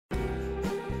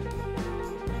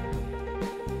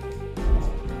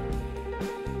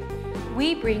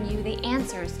we bring you the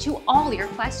answers to all your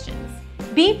questions.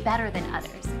 Be better than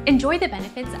others. Enjoy the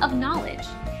benefits of knowledge.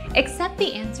 Accept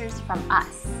the answers from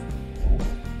us.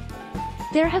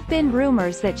 There have been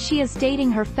rumors that she is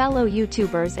dating her fellow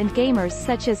YouTubers and gamers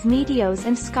such as Meteos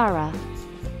and Skara.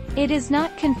 It is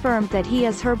not confirmed that he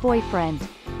is her boyfriend,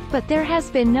 but there has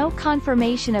been no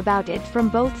confirmation about it from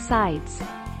both sides.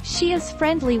 She is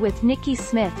friendly with Nikki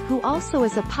Smith, who also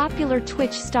is a popular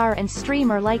Twitch star and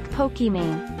streamer like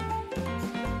Pokimane.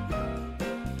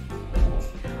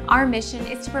 Our mission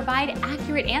is to provide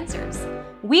accurate answers.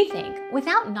 We think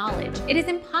without knowledge, it is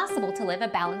impossible to live a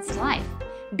balanced life.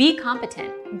 Be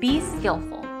competent, be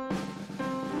skillful.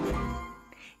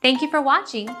 Thank you for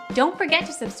watching. Don't forget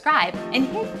to subscribe and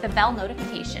hit the bell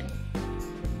notification.